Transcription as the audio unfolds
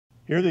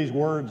Hear these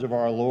words of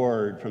our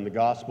Lord from the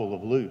Gospel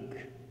of Luke,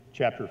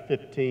 chapter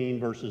 15,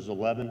 verses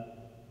 11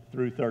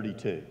 through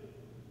 32.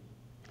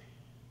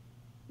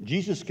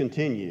 Jesus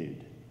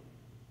continued,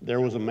 "There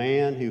was a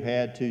man who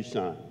had 2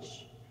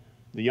 sons.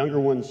 The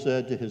younger one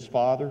said to his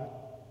father,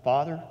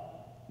 'Father,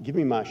 give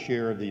me my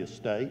share of the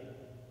estate.'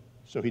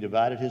 So he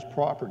divided his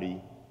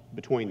property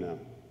between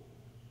them.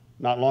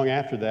 Not long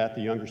after that,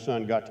 the younger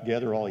son got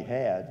together all he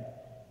had,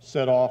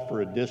 set off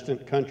for a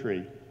distant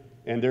country,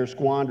 and there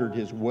squandered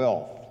his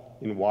wealth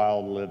in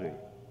wild living.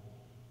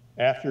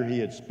 After he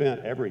had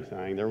spent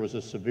everything, there was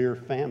a severe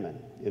famine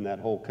in that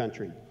whole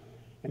country,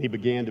 and he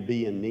began to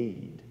be in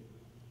need.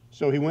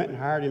 So he went and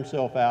hired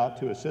himself out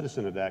to a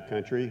citizen of that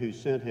country who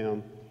sent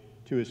him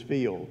to his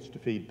fields to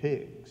feed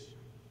pigs.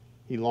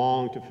 He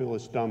longed to fill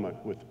his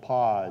stomach with the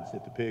pods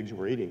that the pigs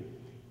were eating,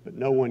 but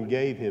no one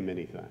gave him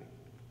anything.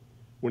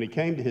 When he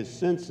came to his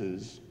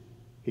senses,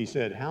 he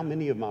said, 'How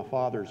many of my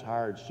father's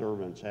hired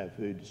servants have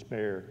food to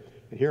spare,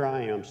 and here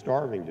I am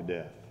starving to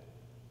death?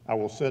 I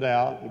will set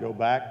out and go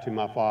back to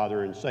my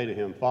father and say to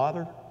him,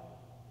 Father,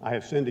 I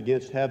have sinned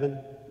against heaven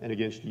and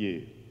against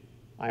you.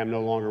 I am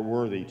no longer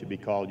worthy to be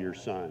called your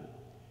son.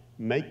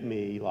 Make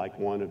me like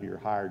one of your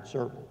hired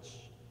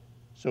servants.'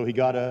 So he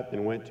got up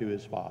and went to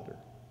his father.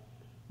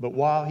 But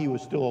while he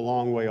was still a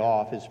long way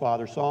off, his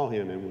father saw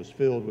him and was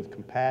filled with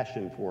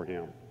compassion for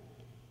him.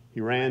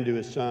 He ran to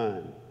his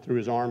son, threw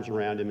his arms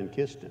around him, and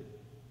kissed him.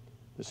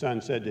 The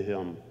son said to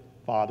him,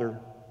 'Father,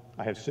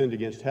 I have sinned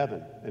against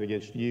heaven and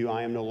against you.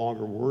 I am no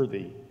longer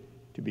worthy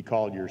to be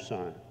called your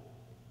son.'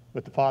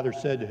 But the father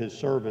said to his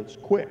servants,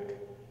 'Quick,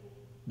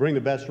 bring the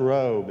best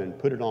robe and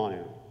put it on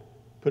him.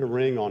 Put a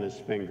ring on his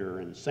finger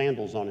and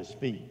sandals on his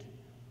feet.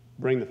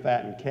 Bring the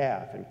fattened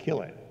calf and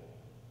kill it.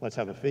 Let's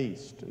have a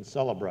feast and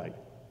celebrate.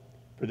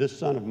 For this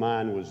son of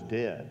mine was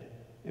dead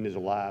and is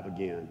alive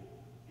again.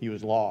 He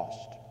was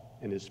lost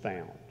and is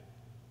found.'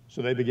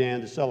 So they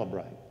began to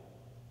celebrate.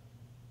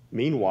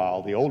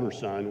 Meanwhile, the older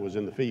son was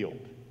in the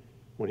field.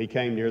 When he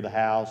came near the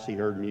house, he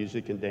heard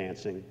music and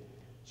dancing.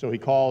 So he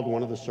called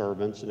one of the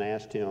servants and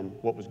asked him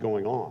what was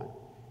going on.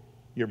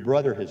 'Your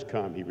brother has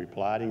come,' he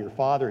replied, 'and your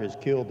father has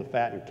killed the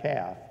fattened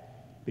calf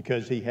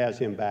because he has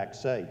him back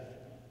safe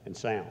and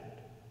sound.'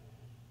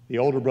 The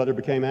older brother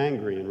became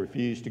angry and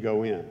refused to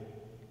go in.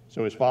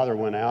 So his father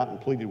went out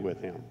and pleaded with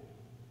him.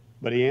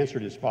 But he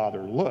answered his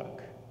father,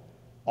 'Look,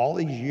 all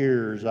these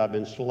years I've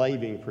been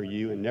slaving for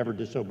you and never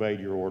disobeyed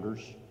your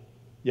orders,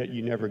 yet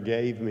you never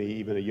gave me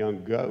even a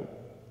young goat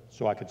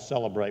so I could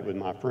celebrate with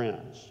my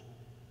friends.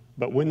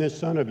 But when this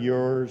son of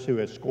yours who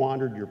has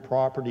squandered your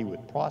property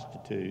with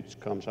prostitutes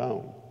comes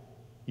home,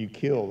 you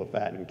kill the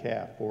fattened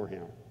calf for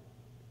him.'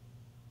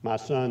 'My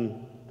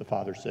son,' the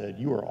father said,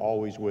 'you are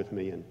always with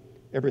me and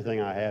everything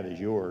I have is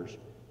yours.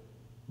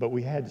 But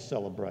we had to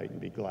celebrate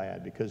and be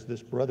glad because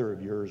this brother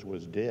of yours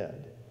was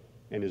dead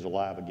and is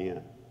alive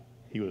again.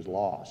 He was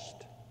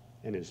lost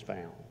and is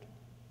found.'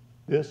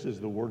 This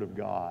is the word of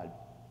God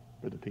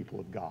for the people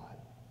of God.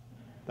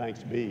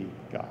 Thanks be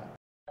God."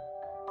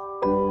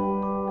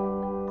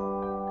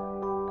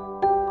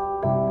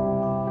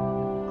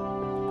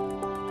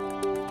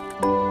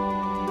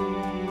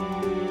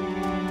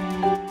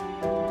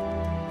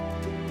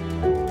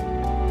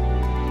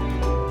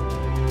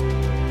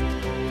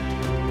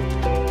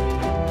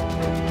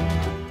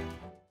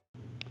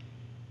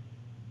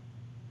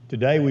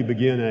 Today we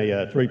begin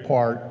a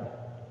 3-part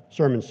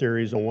sermon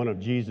series on one of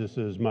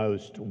Jesus'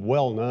 most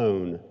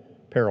well-known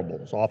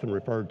parables, often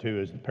referred to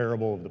as the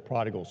parable of the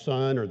prodigal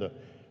son or the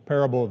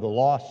parable of the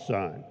lost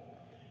son.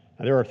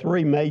 Now, there are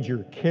 3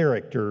 major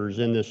characters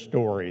in this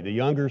story: the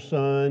younger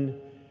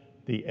son,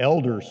 the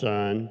elder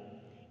son,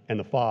 and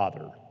the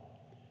father.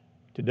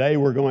 Today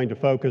we're going to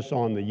focus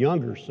on the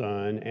younger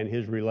son and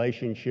his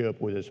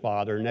relationship with his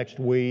father. Next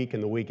week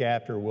and the week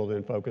after we'll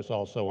then focus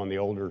also on the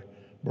older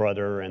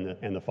brother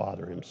and the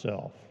father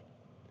himself.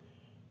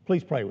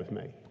 Please pray with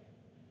me.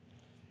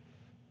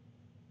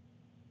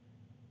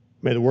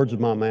 May the words of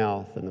my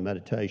mouth and the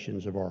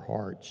meditations of our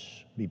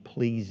hearts be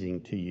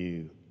pleasing to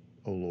you,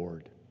 O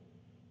Lord,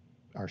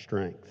 our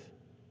strength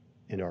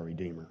and our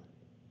Redeemer.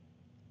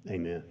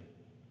 Amen.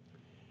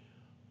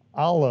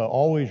 I'll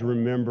always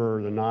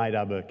remember the night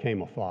I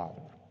became a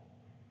father.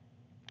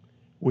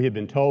 We had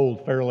been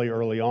told fairly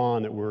early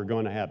on that we were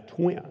going to have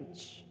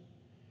twins.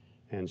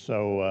 And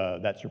so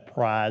that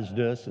surprised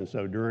us. And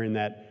so during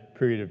that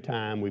period of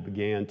time, we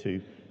began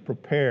to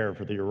prepare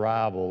for the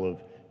arrival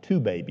of 2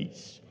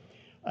 babies.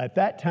 At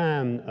that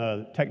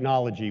time,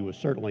 technology was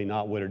certainly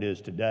not what it is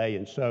today,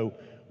 and so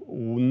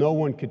no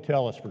one could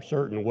tell us for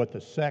certain what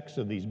the sex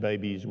of these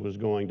babies was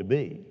going to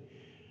be.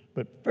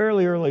 But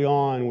fairly early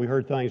on, we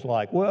heard things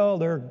like, well,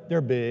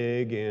 they're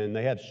big and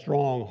they have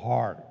strong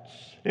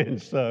hearts, and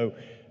so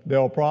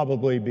there'll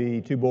probably be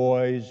 2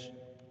 boys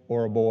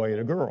or a boy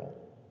and a girl.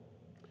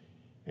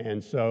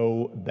 And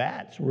so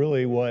that's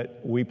really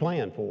what we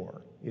planned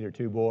for, either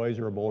 2 boys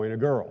or a boy and a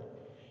girl.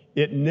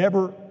 It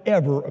never,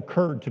 ever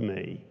occurred to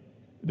me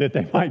that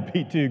they might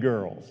be 2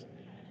 girls.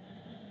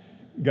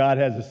 God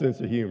has a sense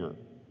of humor.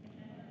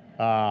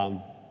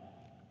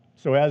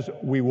 So as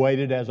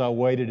I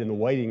waited in the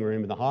waiting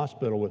room in the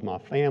hospital with my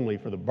family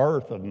for the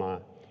birth of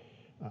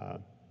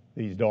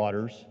these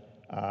daughters,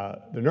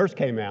 the nurse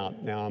came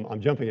out. Now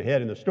I'm jumping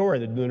ahead in the story.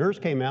 The nurse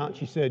came out and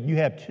she said, "You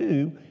have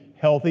 2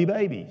 healthy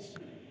babies."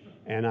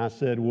 And I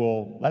said,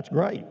 "Well, that's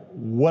great.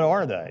 What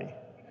are they?"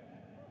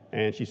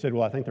 And she said,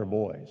 "Well, I think they're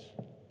boys."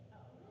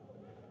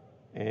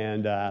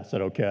 And I said,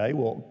 "Okay,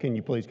 well, can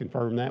you please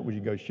confirm that? Would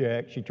you go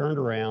check?" She turned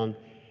around,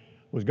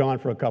 was gone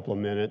for a couple of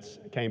minutes,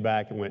 came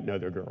back and went, "No,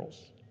 they're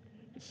girls."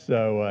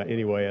 So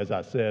anyway, as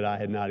I said, I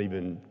had not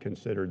even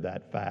considered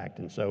that fact.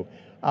 And so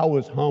I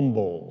was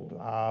humbled.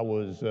 I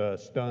was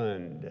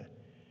stunned.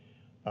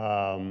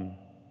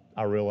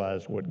 I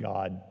realized what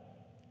God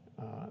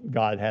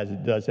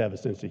does have a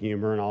sense of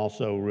humor, and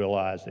also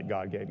realized that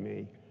God gave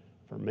me,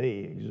 for me,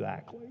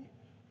 exactly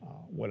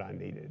what I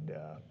needed.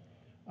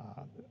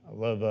 I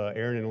love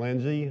Aaron and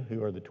Lindsay,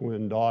 who are the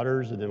twin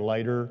daughters, and then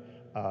later,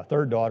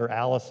 third daughter,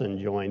 Allison,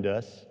 joined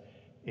us,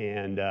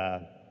 and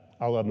I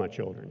love my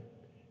children.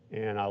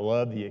 And I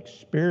love the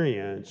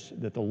experience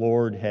that the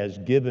Lord has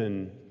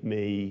given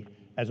me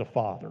as a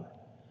father,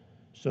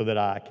 so that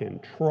I can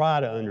try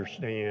to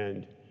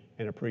understand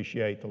and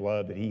appreciate the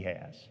love that He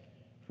has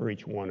for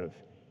each one of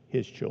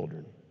His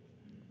children.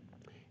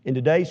 In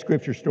today's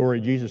scripture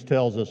story, Jesus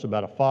tells us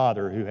about a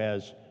father who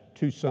has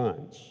 2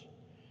 sons.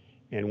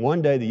 And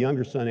one day the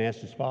younger son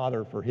asked his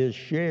father for his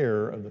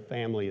share of the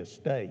family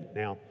estate.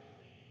 Now,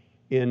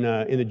 in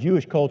the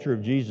Jewish culture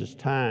of Jesus'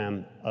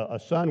 time, a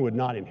son would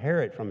not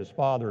inherit from his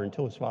father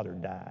until his father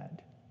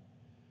died.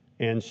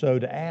 And so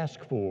to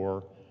ask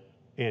for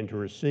and to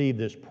receive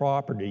this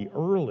property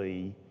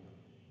early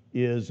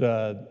is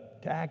to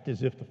act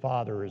as if the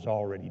father is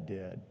already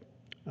dead.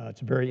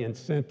 It's a very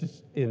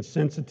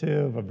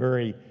insensitive, a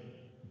very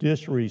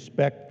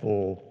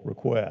disrespectful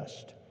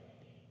request.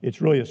 It's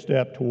really a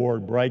step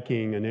toward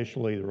breaking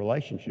initially the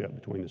relationship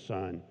between the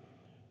son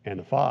and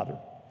the father.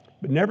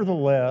 But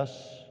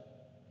nevertheless,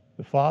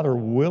 the father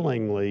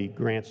willingly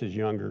grants his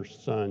younger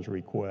son's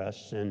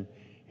requests, and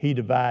he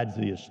divides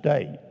the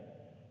estate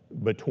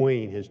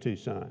between his 2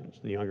 sons,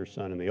 the younger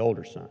son and the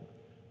older son.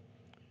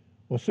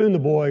 Well, soon the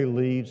boy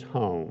leaves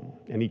home,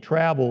 and he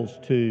travels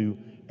to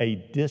a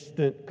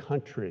distant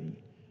country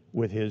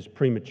with his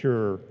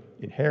premature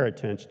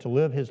inheritance to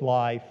live his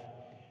life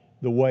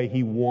the way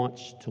he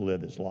wants to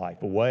live his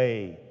life,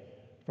 away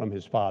from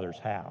his father's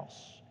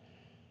house.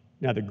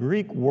 Now, the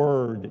Greek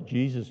word that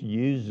Jesus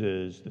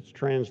uses that's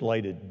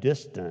translated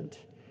distant,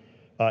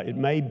 it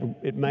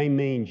may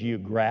mean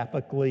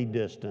geographically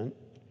distant,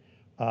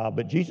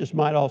 but Jesus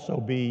might also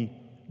be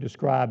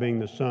describing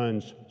the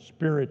son's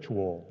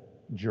spiritual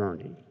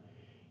journey.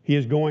 He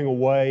is going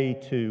away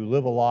to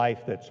live a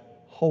life that's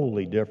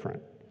wholly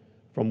different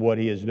from what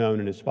he has known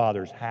in his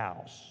father's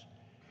house.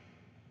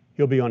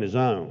 He'll be on his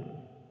own,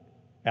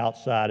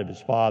 outside of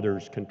his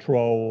father's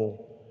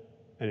control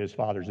and his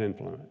father's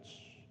influence.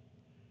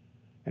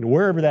 And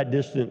wherever that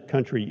distant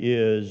country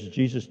is,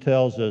 Jesus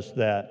tells us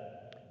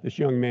that this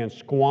young man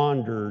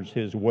squanders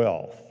his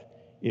wealth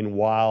in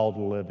wild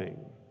living.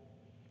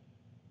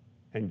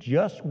 And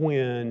just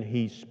when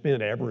he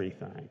spent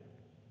everything,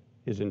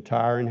 his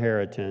entire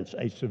inheritance,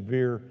 a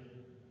severe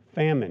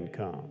famine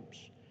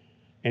comes,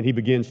 and he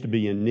begins to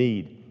be in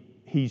need.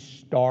 He's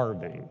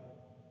starving,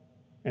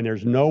 and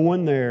there's no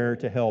one there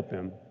to help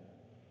him.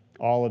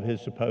 All of his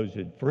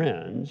supposed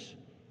friends,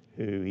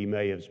 who he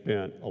may have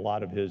spent a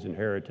lot of his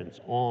inheritance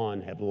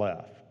on, have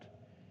left.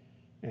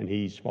 And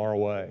he's far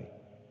away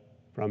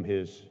from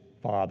his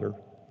father,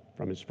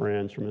 from his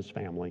friends, from his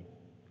family.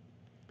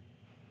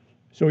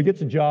 So he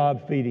gets a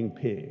job feeding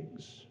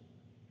pigs.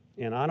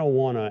 And I don't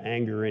want to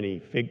anger any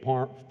pig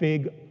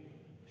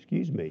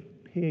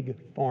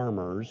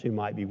farmers who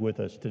might be with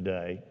us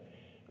today.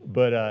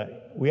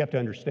 But we have to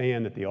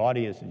understand that the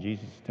audience that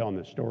Jesus is telling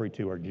this story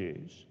to are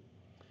Jews.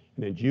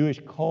 And in Jewish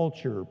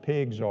culture,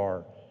 pigs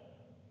are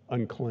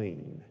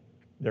unclean.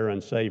 They're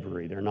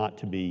unsavory. They're not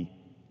to be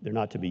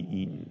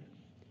eaten.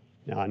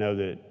 Now, I know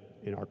that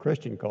in our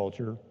Christian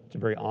culture, it's a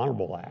very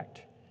honorable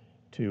act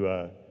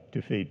to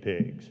feed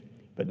pigs,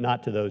 but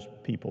not to those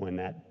people in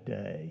that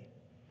day.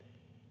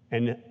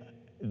 And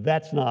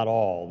that's not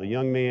all. The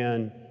young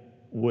man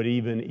would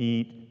even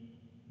eat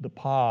the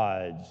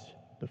pods,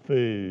 the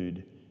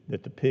food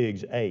that the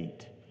pigs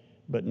ate,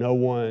 but no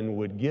one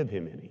would give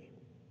him any.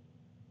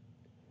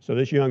 So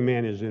this young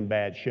man is in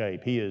bad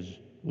shape. He is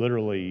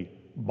literally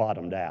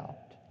bottomed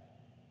out.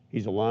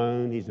 He's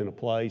alone. He's in a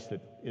place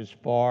that is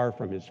far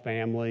from his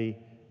family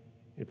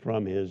and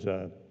from his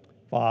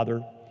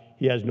father.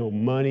 He has no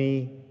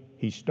money.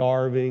 He's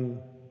starving.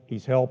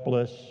 He's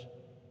helpless.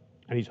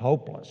 And he's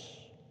hopeless.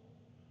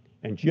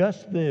 And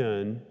just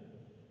then,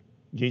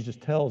 Jesus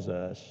tells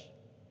us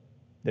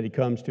that he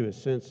comes to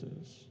his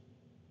senses.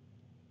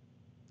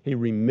 He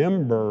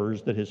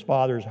remembers that his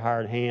father's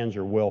hired hands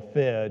are well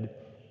fed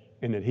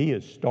and that he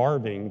is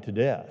starving to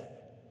death.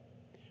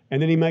 And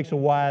then he makes a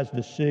wise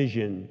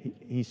decision.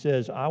 He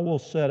says, I will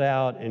set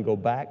out and go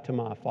back to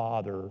my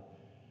father,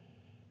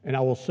 and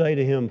I will say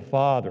to him,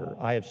 Father,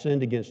 I have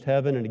sinned against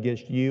heaven and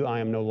against you. I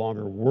am no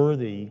longer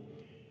worthy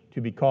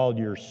to be called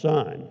your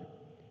son.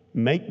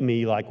 Make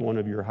me like one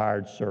of your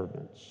hired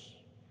servants.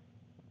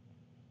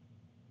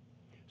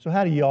 So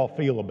how do y'all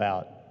feel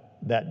about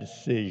that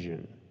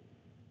decision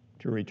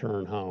to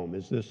return home?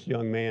 Is this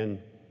young man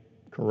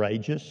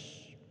courageous?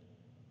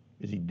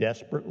 Is he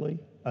desperate?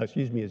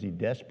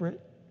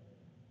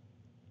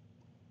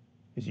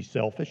 Is he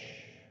selfish?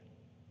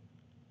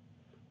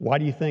 Why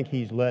do you think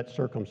he's let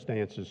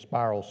circumstances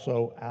spiral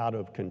so out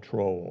of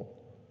control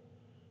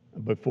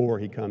before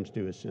he comes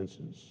to his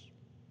senses?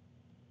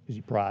 Is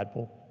he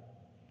prideful?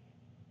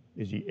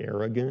 Is he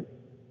arrogant?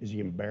 Is he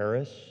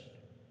embarrassed?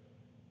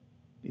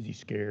 Is he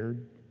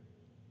scared?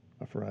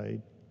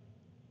 Afraid?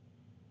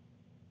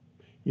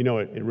 You know,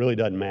 it really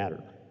doesn't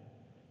matter.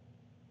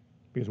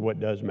 Because what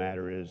does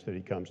matter is that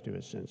he comes to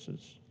his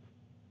senses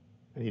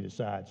and he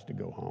decides to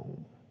go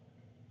home.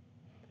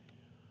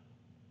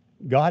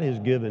 God has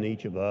given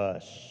each of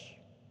us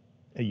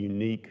a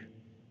unique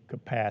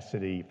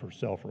capacity for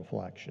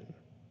self-reflection.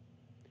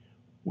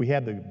 We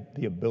have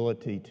the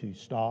ability to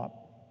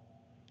stop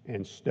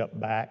and step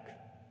back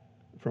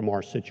from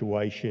our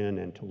situation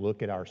and to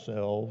look at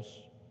ourselves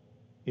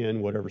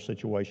in whatever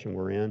situation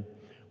we're in.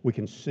 We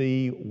can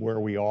see where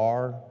we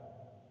are.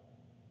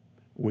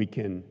 We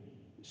can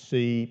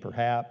see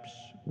perhaps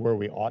where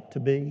we ought to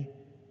be.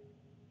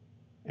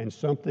 And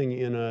something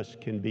in us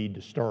can be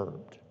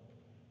disturbed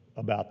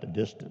about the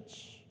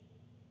distance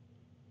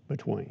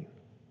between.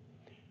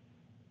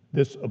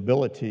 This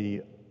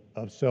ability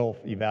of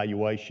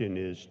self-evaluation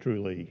is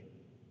truly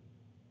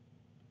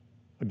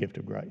a gift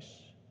of grace.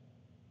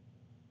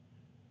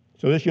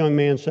 So this young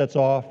man sets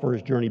off for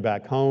his journey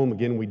back home.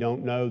 Again, we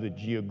don't know the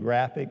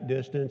geographic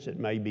distance. It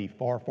may be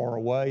far, far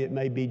away. It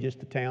may be just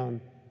the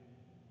town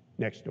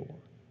next door.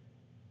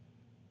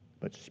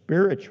 But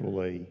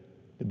spiritually,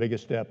 the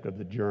biggest step of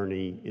the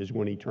journey is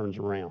when he turns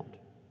around.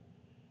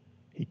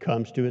 He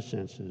comes to his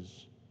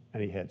senses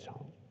and he heads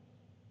home.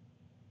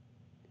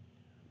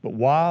 But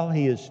while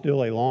he is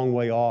still a long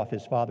way off,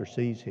 his father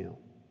sees him.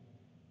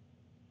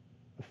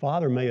 The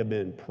father may have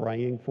been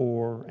praying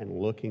for and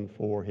looking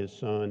for his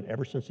son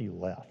ever since he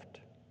left.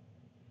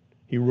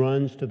 He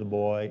runs to the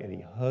boy and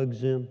he hugs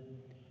him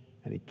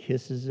and he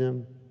kisses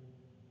him.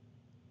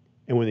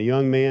 And when the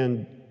young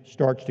man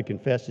starts to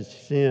confess his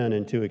sin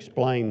and to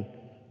explain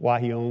why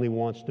he only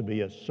wants to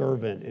be a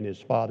servant in his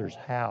father's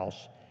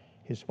house,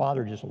 his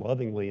father just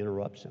lovingly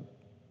interrupts him.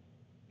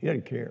 He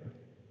doesn't care.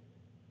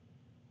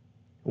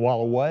 While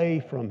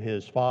away from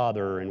his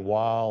father and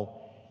while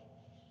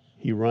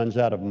he runs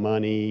out of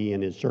money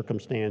and his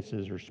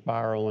circumstances are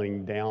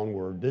spiraling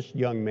downward, this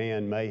young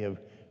man may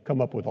have come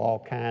up with all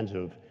kinds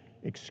of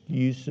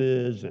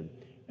excuses and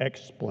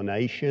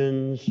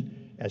explanations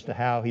as to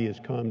how he has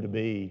come to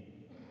be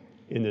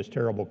in this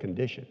terrible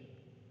condition.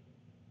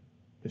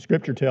 The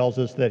scripture tells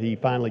us that he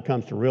finally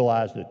comes to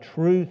realize the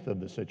truth of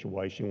the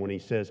situation when he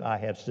says, I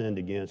have sinned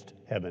against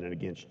heaven and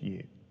against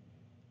you.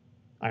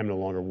 I am no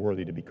longer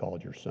worthy to be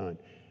called your son.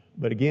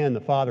 But again,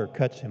 the father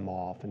cuts him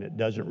off, and it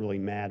doesn't really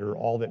matter.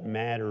 All that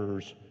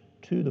matters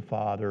to the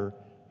father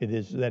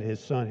is that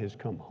his son has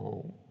come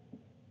home.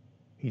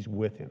 He's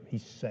with him.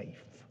 He's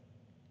safe.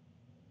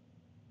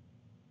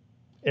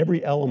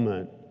 Every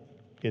element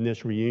in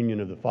this reunion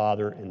of the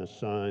father and the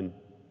son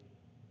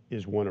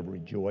is one of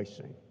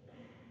rejoicing.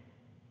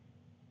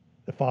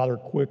 The father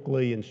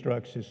quickly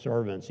instructs his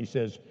servants. He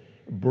says,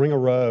 bring a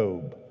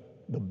robe,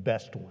 the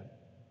best one,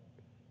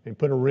 and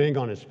put a ring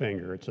on his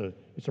finger. It's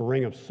a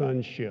ring of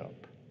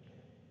sonship,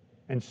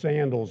 and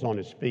sandals on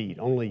his feet.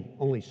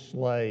 Only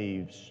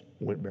slaves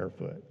went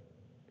barefoot.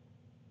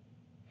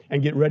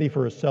 And get ready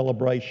for a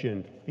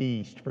celebration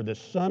feast, for the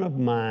son of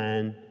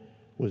mine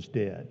was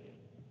dead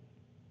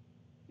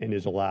and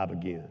is alive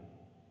again.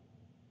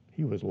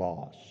 He was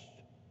lost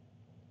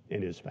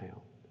and is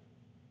found.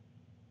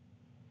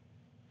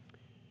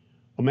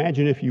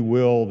 Imagine, if you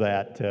will,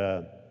 that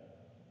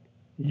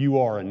you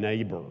are a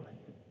neighbor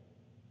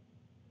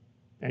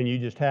and you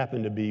just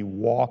happen to be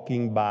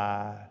walking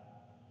by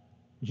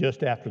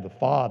just after the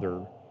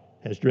father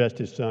has dressed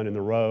his son in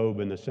the robe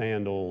and the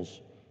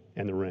sandals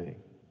and the ring.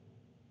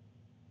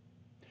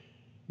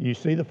 You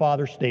see the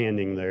father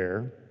standing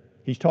there.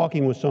 He's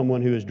talking with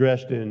someone who is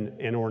dressed in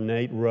an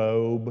ornate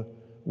robe,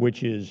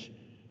 which is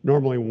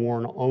normally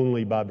worn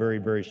only by very,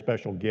 very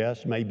special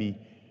guests, maybe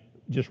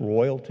just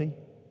royalty.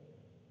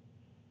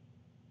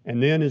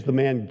 And then as the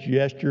man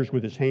gestures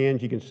with his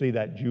hands, you can see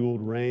that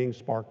jeweled ring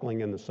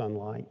sparkling in the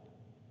sunlight.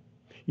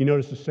 You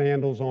notice the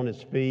sandals on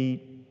his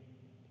feet.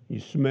 You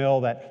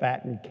smell that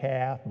fattened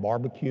calf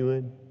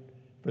barbecuing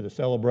for the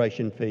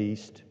celebration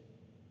feast.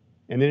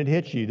 And then it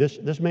hits you.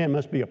 This man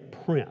must be a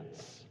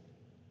prince.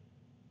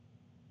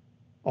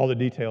 All the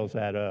details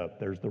add up.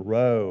 There's the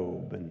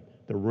robe and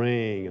the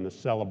ring and the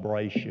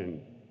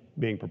celebration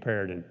being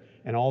prepared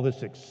and all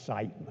this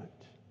excitement.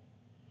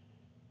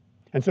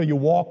 And so you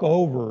walk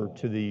over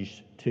to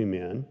these two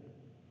men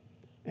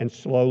and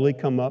slowly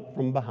come up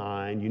from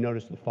behind. You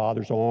notice the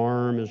father's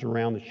arm is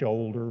around the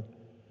shoulder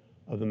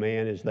of the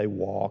man as they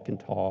walk and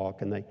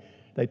talk. And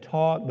they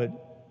talk, but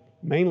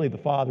Mainly, the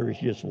father is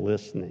just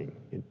listening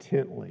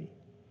intently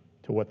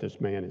to what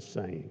this man is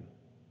saying.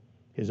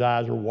 His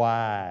eyes are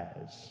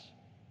wise.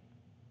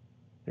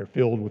 They're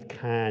filled with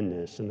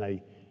kindness, and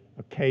they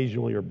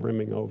occasionally are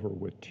brimming over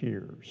with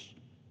tears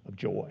of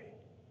joy.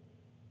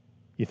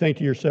 You think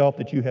to yourself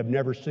that you have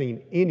never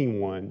seen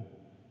anyone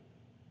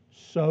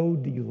so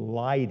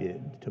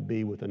delighted to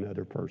be with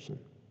another person.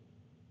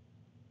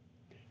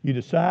 You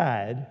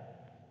decide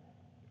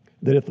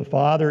that if the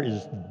father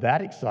is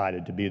that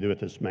excited to be with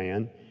this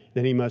man,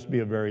 then he must be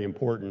a very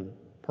important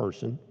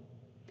person.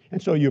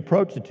 And so you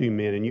approach the two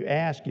men and you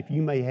ask if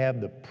you may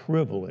have the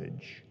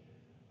privilege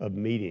of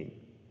meeting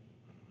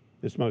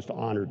this most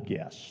honored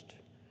guest.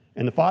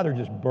 And the father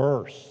just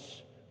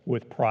bursts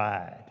with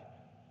pride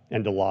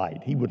and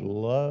delight. He would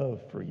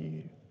love for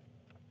you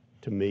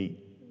to meet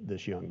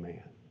this young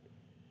man.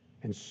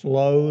 And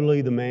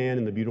slowly the man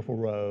in the beautiful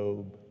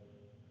robe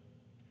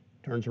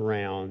turns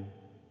around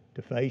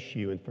to face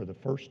you, and for the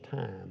first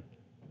time,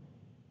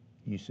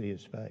 you see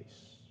his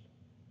face.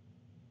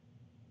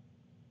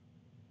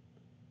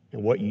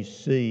 And what you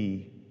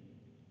see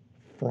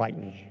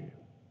frightens you.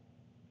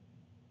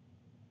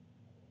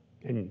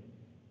 And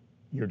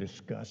you're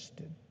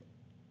disgusted.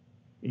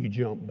 You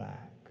jump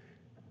back.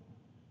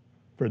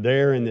 For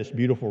there in this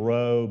beautiful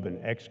robe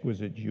and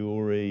exquisite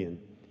jewelry and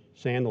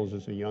sandals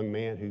is a young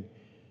man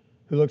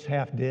who looks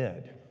half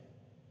dead.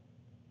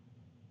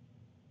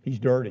 He's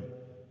dirty.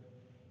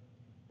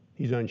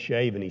 He's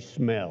unshaven. He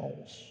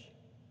smells.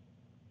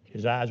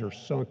 His eyes are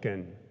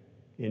sunken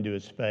into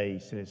his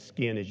face, and his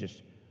skin is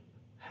just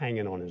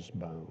hanging on his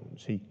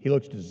bones. He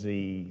looks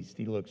diseased.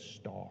 He looks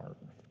starved.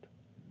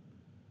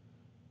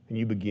 And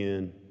you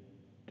begin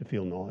to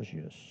feel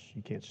nauseous.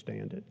 You can't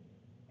stand it,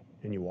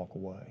 and you walk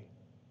away.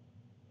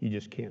 You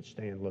just can't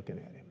stand looking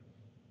at him.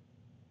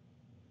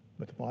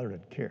 But the father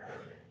doesn't care.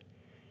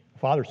 The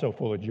father's so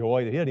full of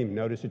joy that he doesn't even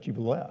notice that you've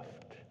left.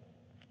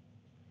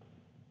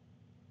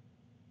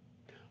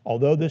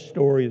 Although this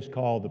story is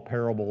called the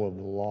parable of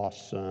the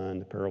lost son,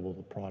 the parable of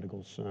the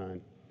prodigal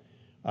son,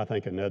 I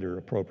think another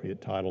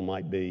appropriate title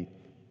might be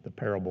the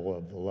parable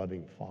of the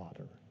loving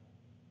father.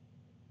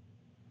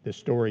 This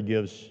story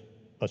gives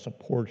us a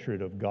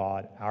portrait of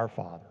God, our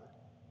Father,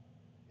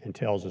 and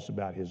tells us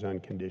about his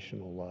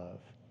unconditional love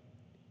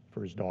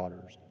for his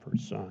daughters and for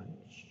his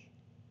sons.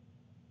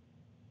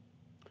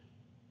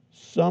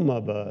 Some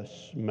of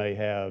us may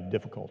have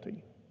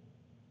difficulty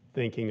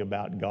thinking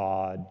about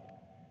God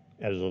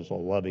as a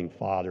loving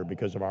father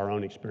because of our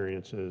own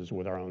experiences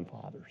with our own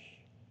fathers.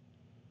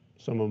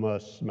 Some of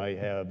us may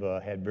have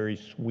had very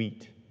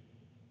sweet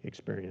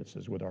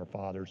experiences with our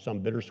fathers, some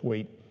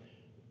bittersweet,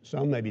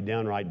 some may be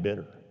downright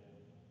bitter.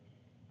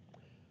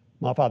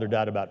 My father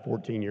died about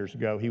 14 years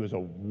ago. He was a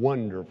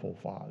wonderful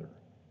father.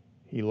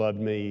 He loved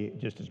me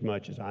just as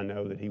much as I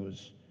know that he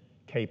was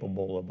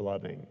capable of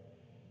loving.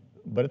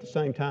 But at the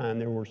same time,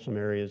 there were some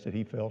areas that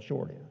he fell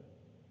short in.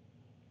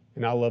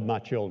 And I love my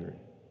children,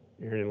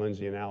 Aaron and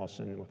Lindsay and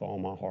Allison, with all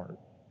my heart.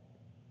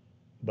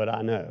 But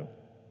I know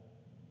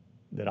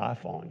that I've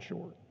fallen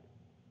short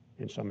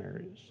in some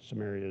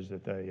areas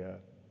that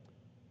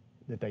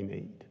they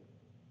need.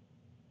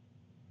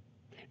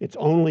 It's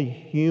only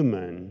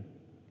human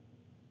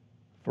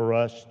for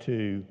us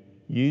to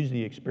use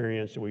the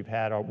experience that we've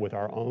had with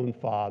our own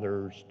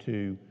fathers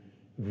to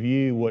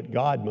view what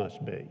God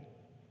must be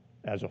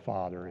as a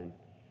father, and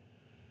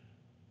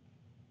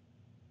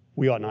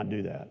we ought not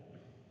do that.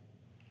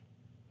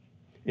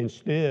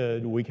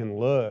 Instead, we can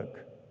look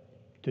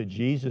to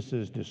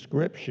Jesus'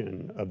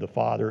 description of the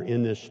Father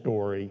in this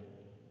story,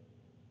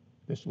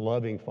 this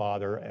loving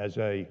Father, as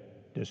a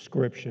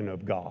description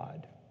of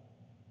God,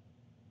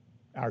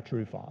 our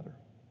true Father.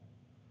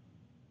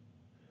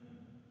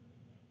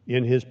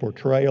 In his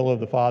portrayal of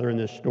the Father in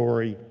this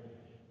story,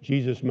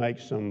 Jesus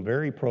makes some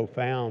very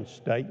profound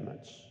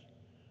statements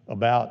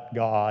about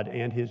God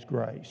and his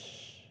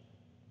grace.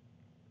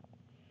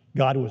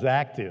 God was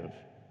active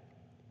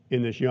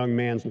in this young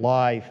man's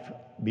life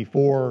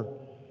before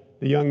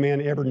the young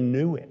man ever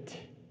knew it.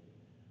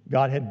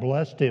 God had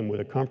blessed him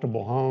with a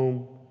comfortable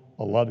home,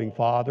 a loving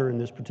father in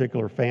this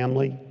particular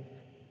family.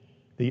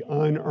 The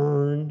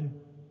unearned,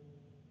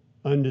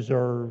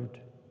 undeserved,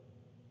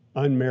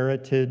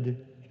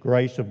 unmerited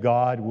grace of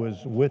God was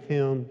with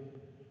him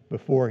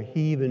before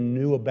he even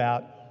knew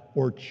about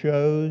or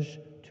chose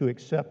to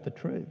accept the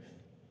truth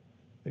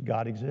that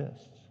God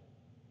exists.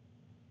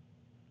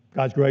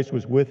 God's grace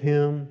was with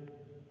him,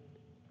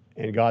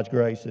 and God's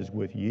grace is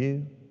with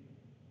you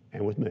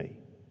and with me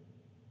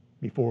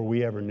before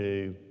we ever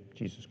knew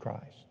Jesus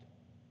Christ.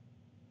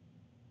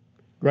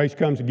 Grace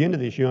comes again to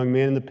this young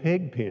man in the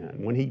pig pen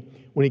when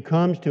he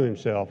comes to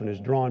himself and is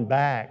drawn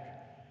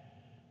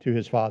back to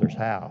his father's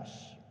house.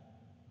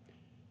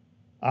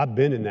 I've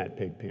been in that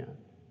pig pen.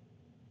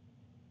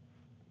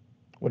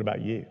 What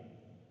about you?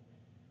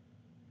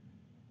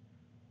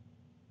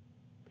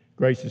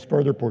 Grace is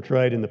further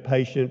portrayed in the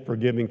patient,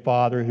 forgiving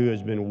father who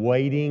has been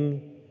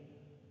waiting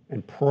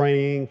and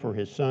praying for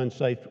his son's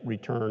safe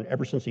return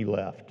ever since he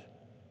left.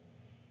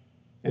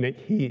 And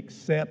he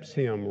accepts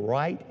him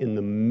right in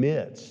the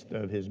midst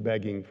of his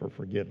begging for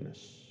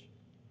forgiveness.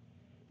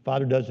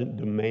 Father doesn't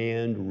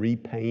demand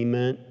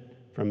repayment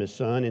from his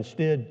son.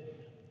 Instead,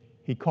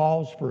 he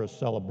calls for a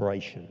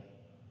celebration.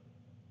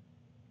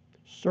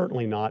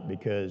 Certainly not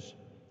because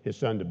his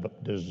son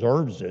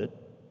deserves it,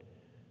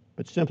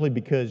 but simply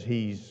because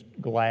he's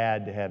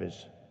glad to have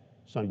his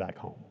son back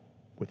home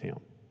with him.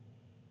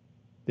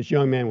 This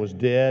young man was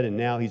dead, and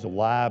now he's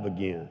alive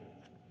again.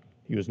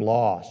 He was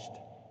lost,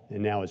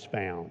 and now is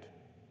found.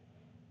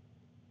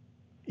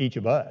 Each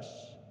of us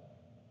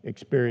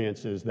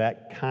experiences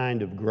that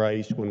kind of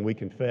grace when we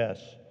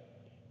confess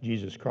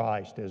Jesus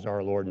Christ as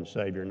our Lord and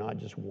Savior, not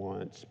just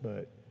once,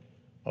 but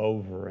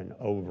over and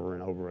over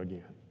and over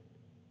again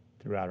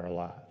throughout our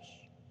lives.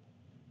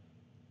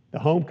 The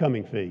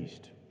homecoming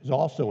feast is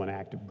also an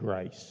act of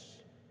grace.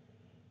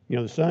 You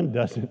know, the son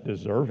doesn't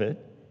deserve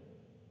it.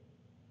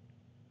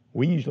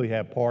 We usually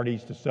have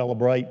parties to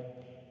celebrate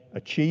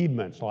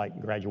achievements like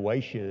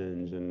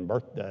graduations and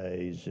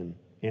birthdays and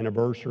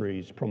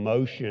anniversaries,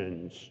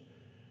 promotions,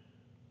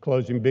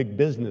 closing big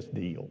business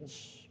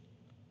deals.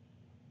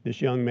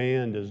 This young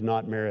man does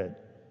not merit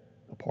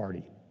a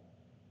party.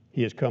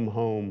 He has come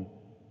home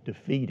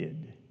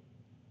defeated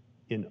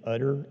in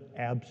utter,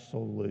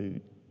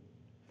 absolute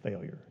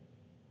failure.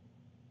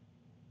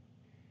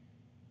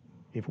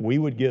 If we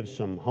would give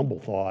some humble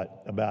thought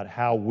about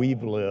how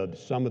we've lived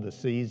some of the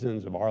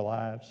seasons of our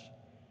lives,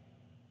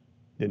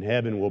 then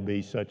heaven will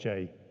be such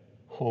a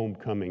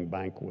homecoming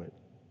banquet,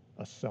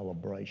 a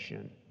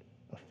celebration,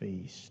 a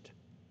feast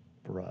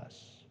for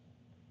us.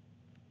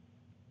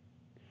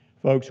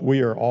 Folks, we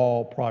are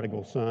all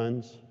prodigal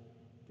sons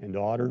and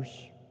daughters.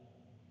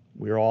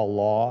 We are all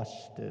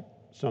lost at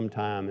some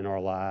time in our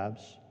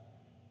lives.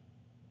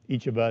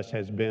 Each of us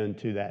has been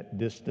to that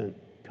distant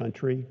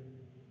country,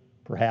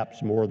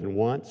 perhaps more than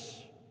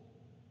once.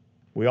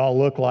 We all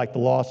look like the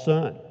lost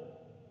son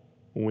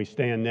when we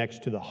stand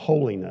next to the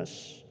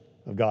holiness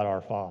of God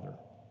our Father.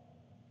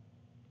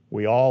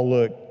 We all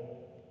look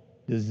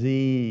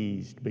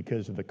diseased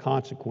because of the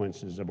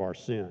consequences of our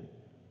sin.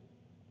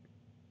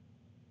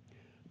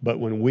 But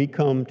when we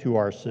come to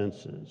our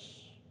senses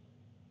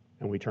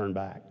and we turn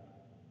back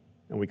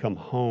and we come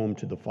home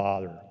to the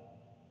Father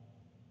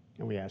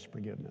and we ask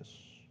forgiveness,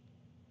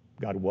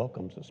 God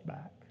welcomes us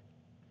back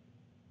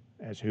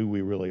as who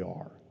we really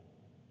are.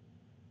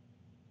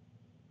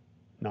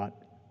 Not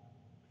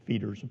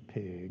feeders of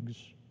pigs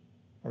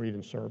or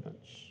even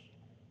servants,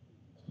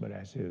 but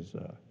as his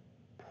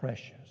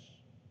precious,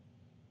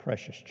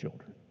 precious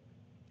children.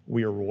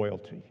 We are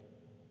royalty.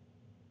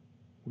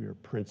 We are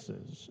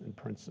princes and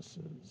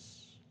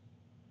princesses.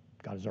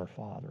 God is our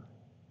Father,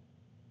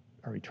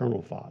 our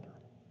eternal Father,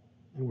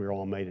 and we're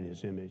all made in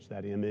his image.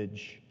 That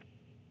image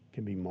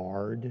can be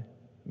marred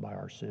by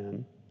our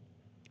sin,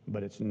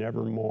 but it's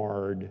never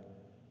marred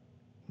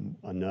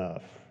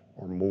enough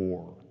or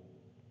more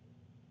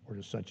or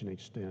to such an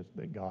extent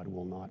that God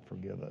will not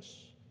forgive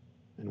us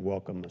and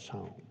welcome us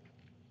home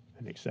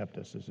and accept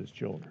us as his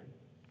children.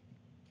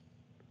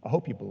 I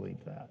hope you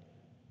believe that.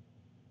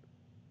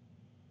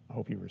 I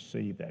hope you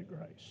receive that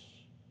grace.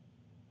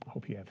 I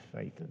hope you have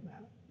faith in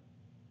that.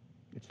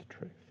 It's the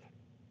truth.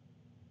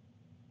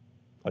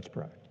 Let's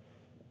pray.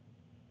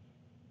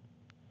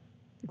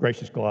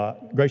 Gracious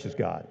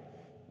God,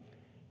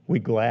 we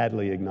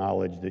gladly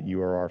acknowledge that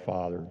you are our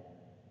Father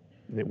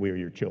and that we are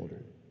your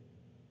children.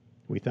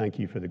 We thank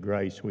you for the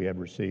grace we have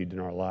received in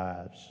our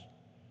lives.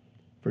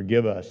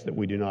 Forgive us that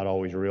we do not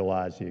always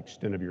realize the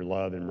extent of your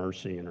love and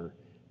mercy and are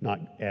not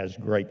as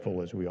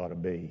grateful as we ought to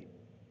be.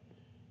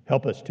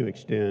 Help us to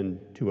extend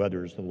to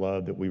others the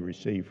love that we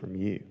receive from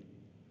you.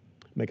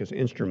 Make us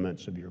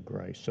instruments of your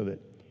grace so that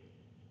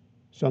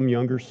some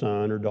younger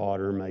son or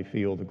daughter may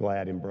feel the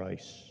glad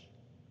embrace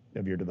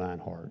of your divine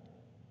heart.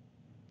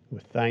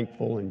 With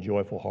thankful and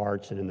joyful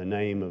hearts, and in the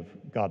name of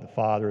God the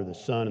Father, the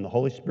Son, and the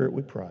Holy Spirit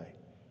we pray.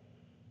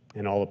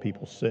 And all the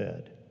people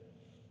said,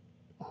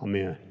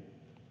 Amen.